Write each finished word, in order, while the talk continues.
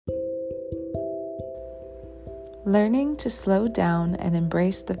Learning to slow down and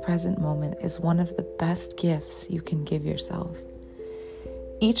embrace the present moment is one of the best gifts you can give yourself.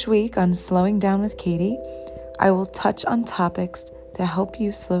 Each week on Slowing Down with Katie, I will touch on topics to help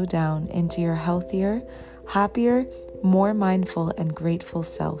you slow down into your healthier, happier, more mindful, and grateful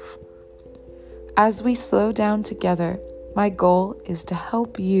self. As we slow down together, my goal is to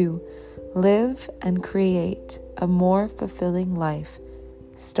help you live and create a more fulfilling life,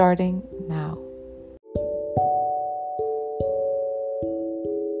 starting now.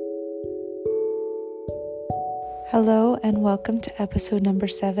 Hello and welcome to episode number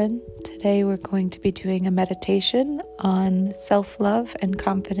 7. Today we're going to be doing a meditation on self-love and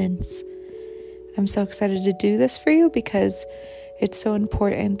confidence. I'm so excited to do this for you because it's so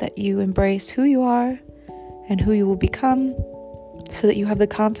important that you embrace who you are and who you will become so that you have the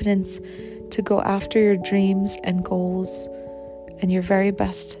confidence to go after your dreams and goals and your very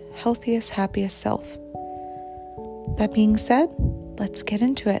best, healthiest, happiest self. That being said, let's get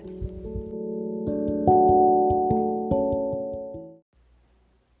into it.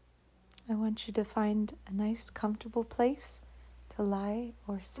 I want you to find a nice, comfortable place to lie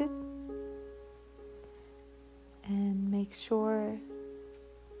or sit, and make sure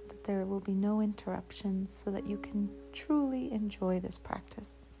that there will be no interruptions so that you can truly enjoy this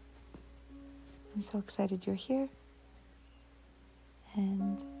practice. I'm so excited you're here,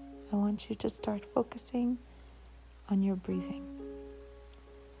 and I want you to start focusing on your breathing.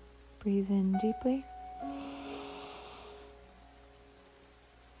 Breathe in deeply.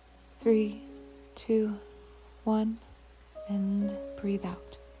 3, 2, 1, and breathe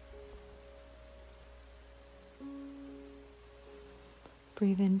out.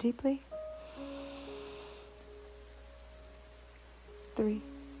 Breathe in deeply. 3,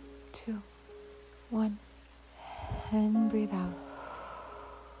 2, 1, and breathe out.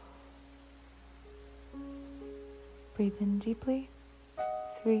 Breathe in deeply.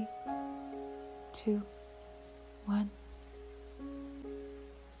 3, 2, 1.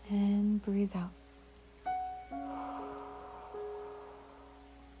 And breathe out.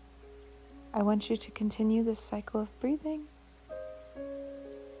 I want you to continue this cycle of breathing.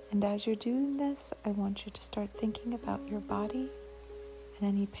 And as you're doing this, I want you to start thinking about your body and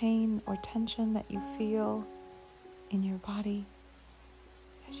any pain or tension that you feel in your body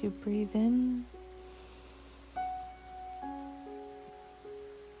as you breathe in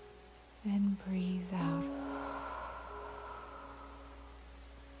and breathe out.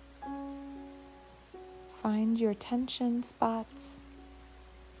 Find your tension spots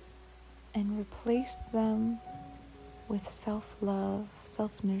and replace them with self-love,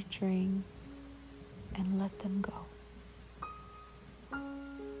 self-nurturing, and let them go.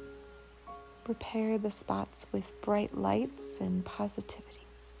 Repair the spots with bright lights and positivity.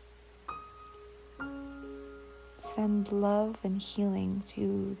 Send love and healing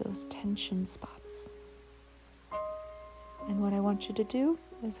to those tension spots. And what I want you to do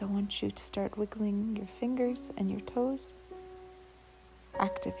is I want you to start wiggling your fingers and your toes,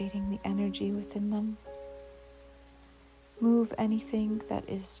 activating the energy within them. Move anything that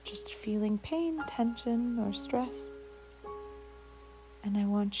is just feeling pain, tension, or stress. And I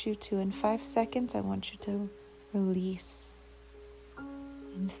want you to, in 5 seconds, I want you to release.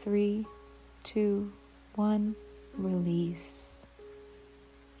 In 3, 2, 1, release.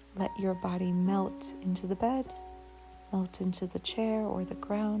 Let your body melt into the bed, melt into the chair or the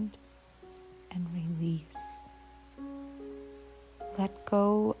ground, and release. Let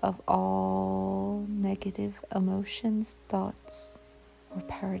go of all negative emotions, thoughts, or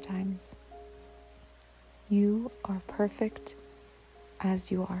paradigms. You are perfect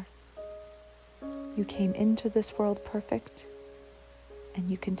as you are. You came into this world perfect,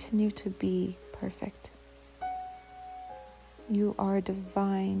 and you continue to be perfect. You are a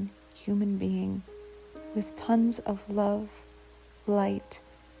divine human being with tons of love, light,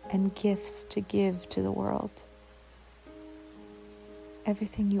 and gifts to give to the world.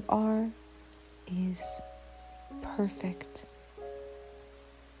 Everything you are is perfect.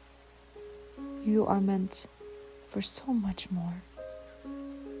 You are meant for so much more,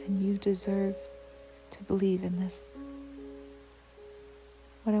 and you deserve to believe in this.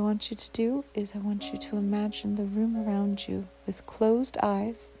 What I want you to do is I want you to imagine the room around you with closed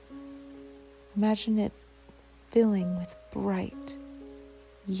eyes. Imagine it filling with bright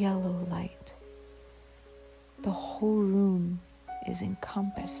yellow light. The whole room is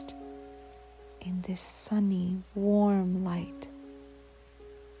encompassed in this sunny, warm light.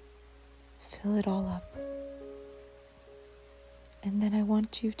 Fill it all up. And then I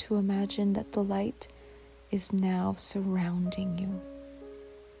want you to imagine that the light is now surrounding you.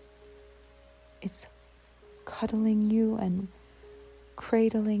 It's cuddling you and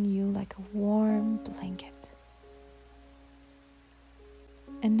cradling you like a warm blanket.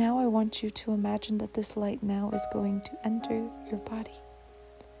 And now I want you to imagine that this light now is going to enter your body.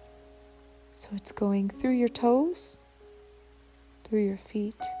 So it's going through your toes, through your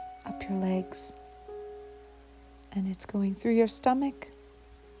feet, up your legs, and it's going through your stomach,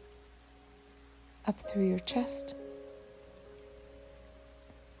 up through your chest.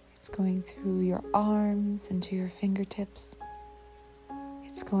 It's going through your arms into your fingertips.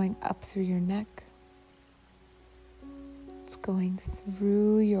 It's going up through your neck. It's going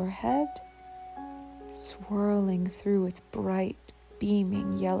through your head, swirling through with bright,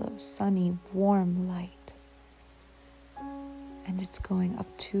 beaming, yellow, sunny, warm light. And it's going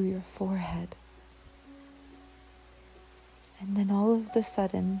up to your forehead. And then all of a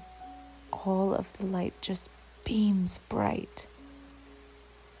sudden, all of the light just beams bright.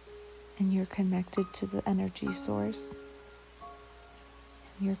 And you're connected to the energy source.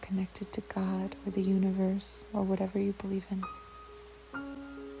 And you're connected to God or the universe or whatever you believe in.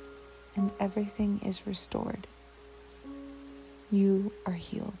 And everything is restored. You are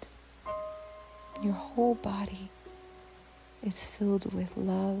healed. Your whole body is filled with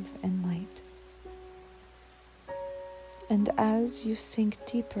love and light. And as you sink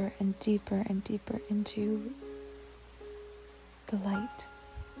deeper and deeper and deeper into the light,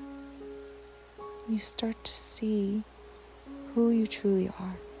 you start to see who you truly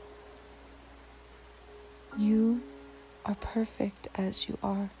are. You are perfect as you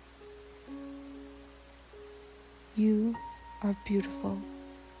are. You are beautiful.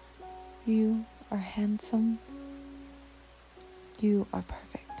 You are handsome. You are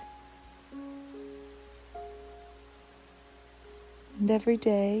perfect. And every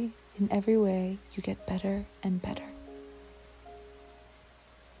day, in every way, you get better and better.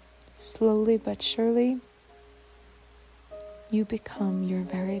 Slowly but surely, you become your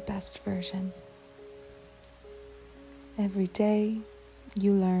very best version. Every day,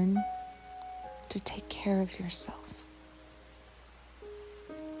 you learn to take care of yourself.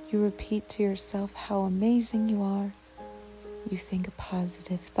 You repeat to yourself how amazing you are. You think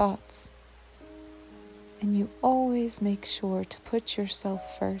positive thoughts. And you always make sure to put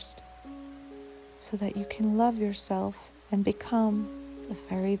yourself first so that you can love yourself and become the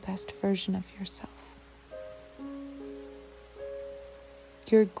very best version of yourself.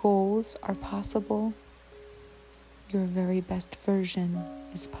 Your goals are possible. Your very best version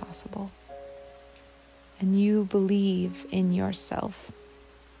is possible. And you believe in yourself.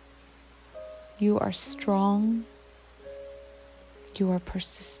 You are strong. You are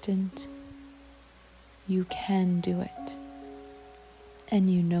persistent. You can do it. And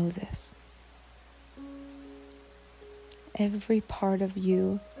you know this. Every part of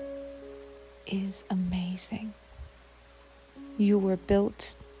you is amazing. You were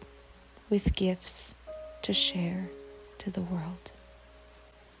built with gifts to share to the world.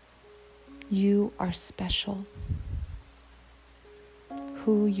 You are special.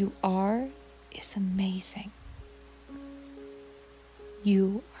 Who you are is amazing.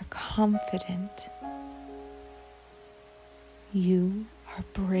 You are confident. You are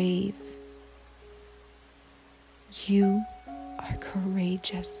brave. You are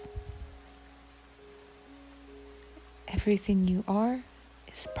courageous. Everything you are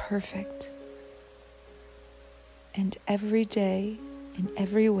is perfect. And every day, in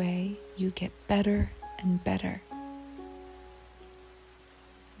every way, you get better and better.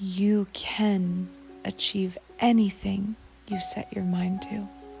 You can achieve anything you set your mind to.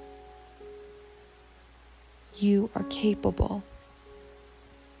 You are capable.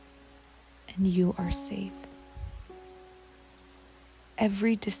 And you are safe.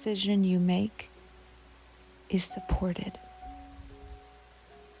 Every decision you make is supported.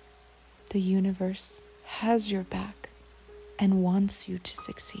 The universe has your back and wants you to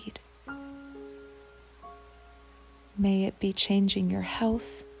succeed. May it be changing your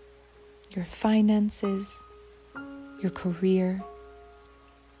health, your finances, your career,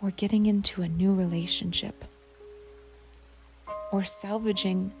 or getting into a new relationship, or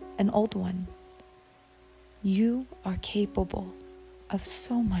salvaging an old one. You are capable of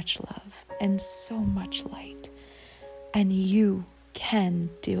so much love and so much light, and you can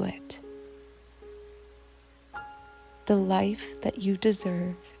do it. The life that you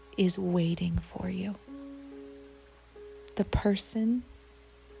deserve is waiting for you. The person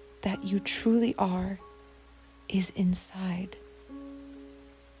that you truly are is inside.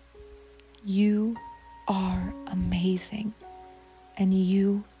 You are amazing, and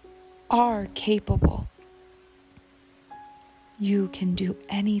you are capable. You can do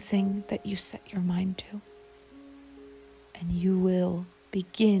anything that you set your mind to. And you will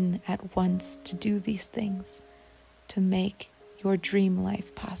begin at once to do these things to make your dream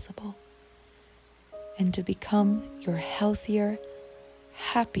life possible and to become your healthier,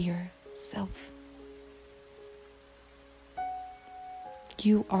 happier self.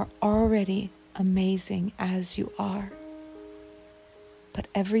 You are already amazing as you are. But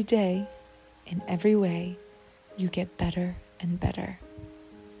every day, in every way, you get better and better.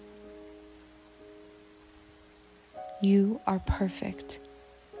 You are perfect.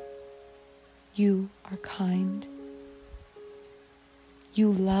 You are kind.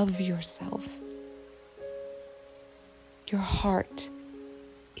 You love yourself. Your heart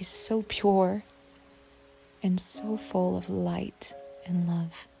is so pure and so full of light and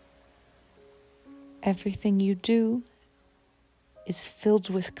love. Everything you do is filled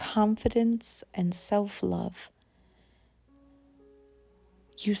with confidence and self-love.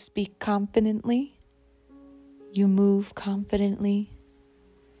 You speak confidently. You move confidently.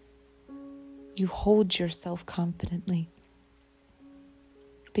 You hold yourself confidently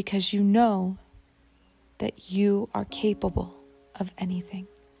because you know that you are capable of anything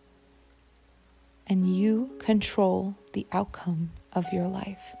and you control the outcome of your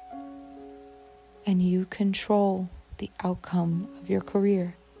life and you control the outcome of your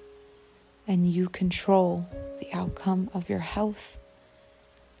career and you control the outcome of your health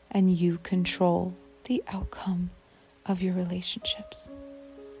and you control the outcome of your relationships.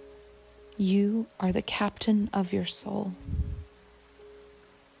 You are the captain of your soul.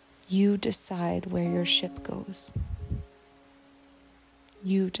 You decide where your ship goes.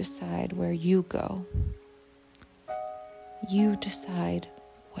 You decide where you go. You decide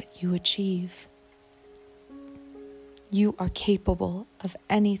what you achieve. You are capable of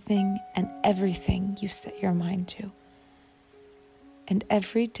anything and everything you set your mind to. And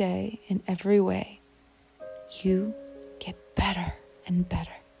every day, in every way, you get better and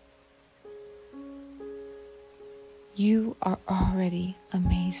better. You are already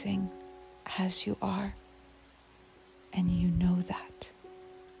amazing as you are, and you know that.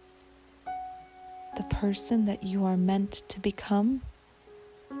 The person that you are meant to become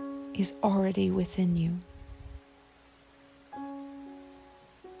is already within you.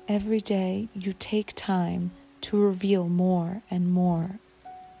 Every day you take time to reveal more and more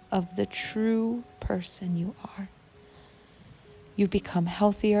of the true person you are. You become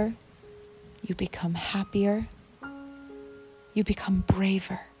healthier, you become happier, you become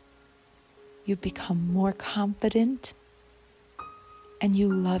braver, you become more confident, and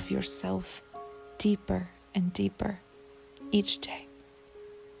you love yourself deeper and deeper each day.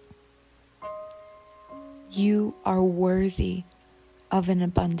 You are worthy of an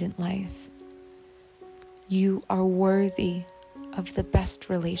abundant life. You are worthy of the best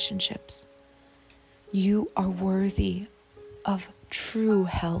relationships. You are worthy of true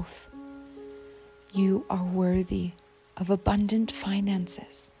health. You are worthy of abundant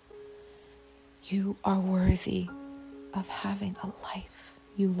finances. You are worthy of having a life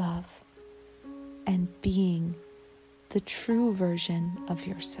you love and being the true version of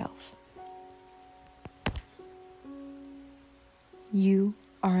yourself. You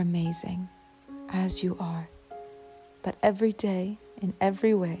are amazing as you are, but every day, in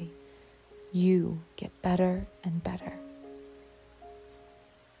every way, you get better and better.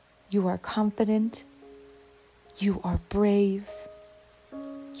 You are confident, you are brave,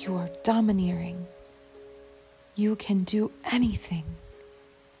 you are domineering, you can do anything.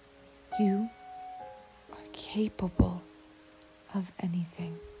 You are capable of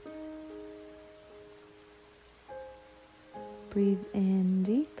anything. Breathe in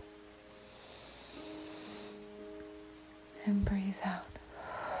deep and breathe out.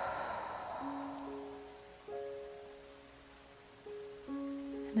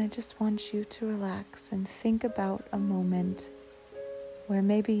 And I just want you to relax and think about a moment where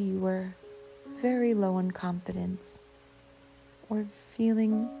maybe you were very low in confidence or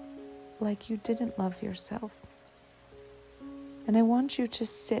feeling like you didn't love yourself. And I want you to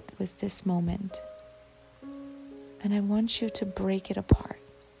sit with this moment. And I want you to break it apart.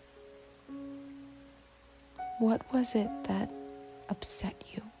 What was it that upset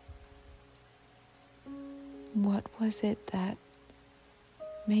you? What was it that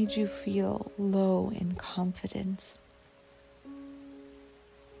made you feel low in confidence?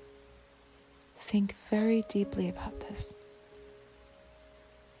 Think very deeply about this.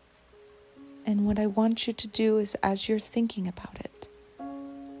 And what I want you to do is, as you're thinking about it,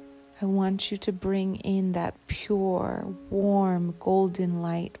 I want you to bring in that pure, warm, golden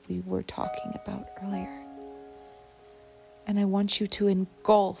light we were talking about earlier. And I want you to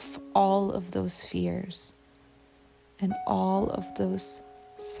engulf all of those fears and all of those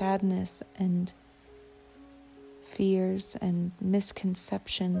sadness and fears and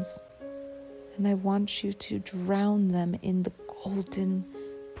misconceptions. And I want you to drown them in the golden,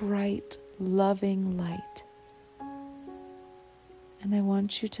 bright, loving light. And I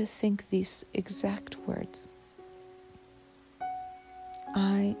want you to think these exact words.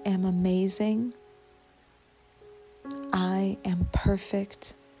 I am amazing. I am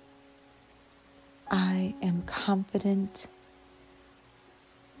perfect. I am confident.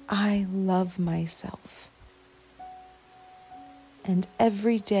 I love myself. And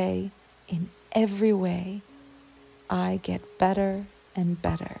every day, in every way, I get better and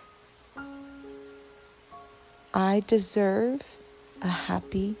better. I deserve a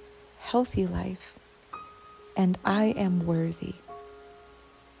happy, healthy life, and I am worthy.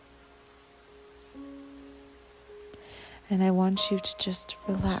 And I want you to just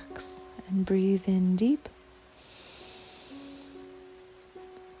relax and breathe in deep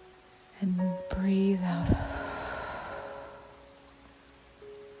and breathe out.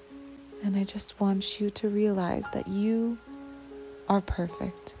 And I just want you to realize that you are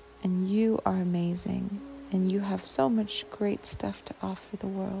perfect and you are amazing and you have so much great stuff to offer the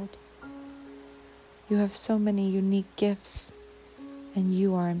world. You have so many unique gifts and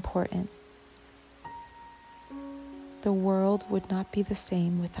you are important. The world would not be the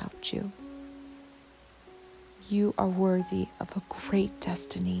same without you. You are worthy of a great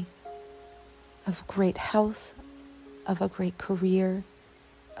destiny, of great health, of a great career,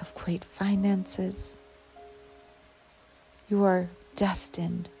 of great finances. You are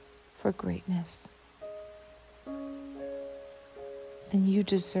destined for greatness. And you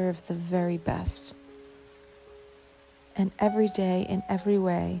deserve the very best. And every day, in every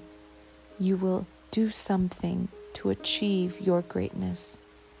way, you will do something to achieve your greatness,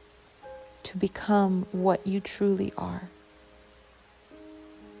 to become what you truly are.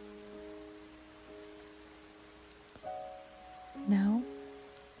 Now,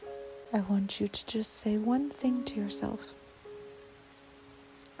 I want you to just say one thing to yourself.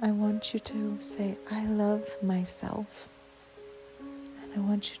 I want you to say, I love myself. And I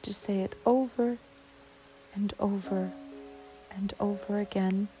want you to say it over and over and over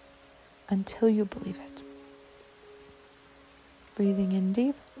again until you believe it. Breathing in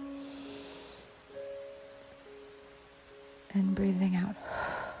deep and breathing out.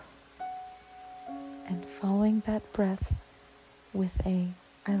 And following that breath with a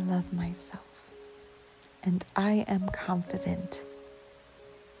I love myself and I am confident.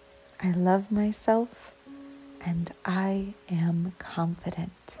 I love myself and I am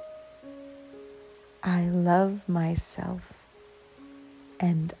confident. I love myself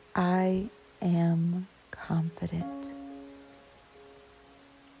and I am confident.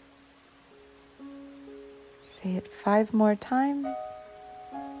 Say it 5 more times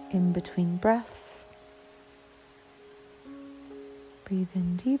in between breaths. Breathe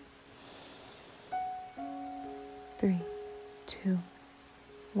in deep. 3, 2,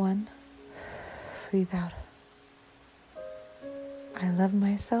 1. Breathe out. I love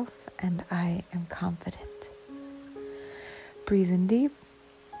myself and I am confident. Breathe in deep.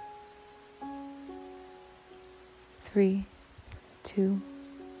 3, 2,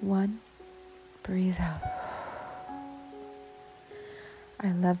 1. Breathe out.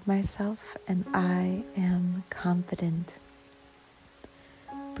 I love myself and I am confident.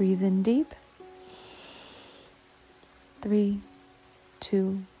 Breathe in deep. 3,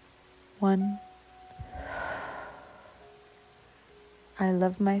 2, 1. I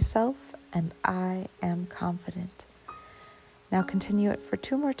love myself and I am confident. Now continue it for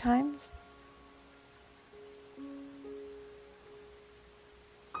 2 more times.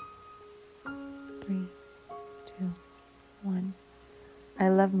 3, 2, 1. I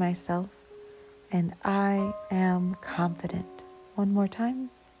love myself and I am confident. 1 more time.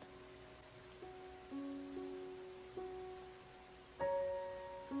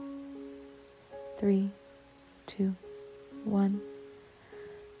 3, 2, 1.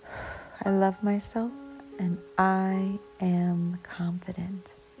 I love myself and I am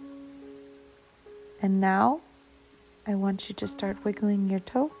confident. And now I want you to start wiggling your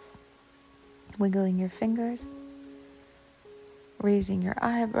toes, wiggling your fingers, raising your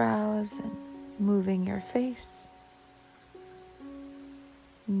eyebrows and moving your face.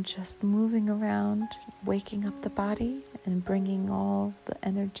 And just moving around, waking up the body and bringing all the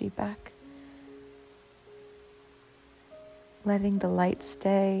energy back. Letting the light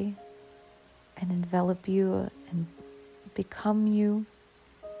stay and envelop you and become you,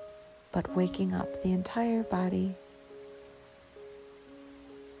 but waking up the entire body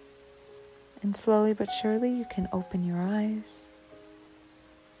And slowly but surely you can open your eyes,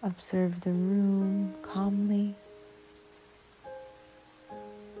 observe the room calmly,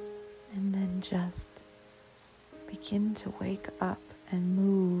 and then just begin to wake up and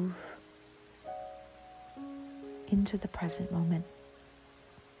move into the present moment.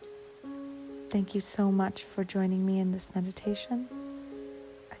 Thank you so much for joining me in this meditation.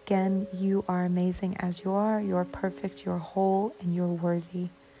 Again, you are amazing as you are. You're perfect, you're whole, and you're worthy.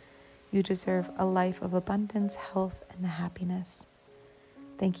 You deserve a life of abundance, health, and happiness.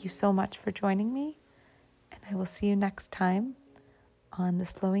 Thank you so much for joining me, and I will see you next time on the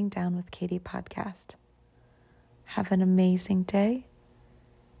Slowing Down with Katie podcast. Have an amazing day,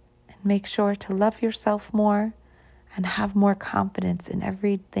 and make sure to love yourself more and have more confidence in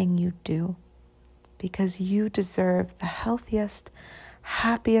everything you do, because you deserve the healthiest,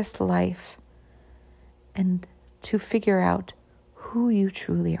 happiest life, and to figure out who you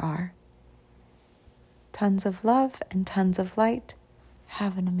truly are. Tons of love and tons of light.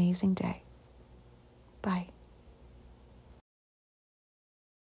 Have an amazing day. Bye.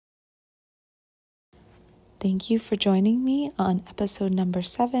 Thank you for joining me on episode number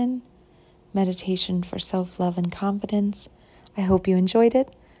 7, Meditation for Self-Love and Confidence. I hope you enjoyed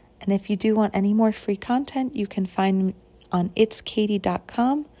it. And if you do want any more free content, you can find me on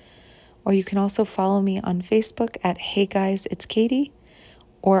itskatie.com, or you can also follow me on Facebook at Hey Guys, It's Katie,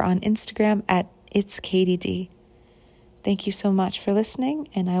 or on Instagram at It's Katie D. Thank you so much for listening,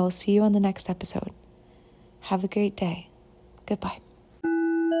 and I will see you on the next episode. Have a great day. Goodbye.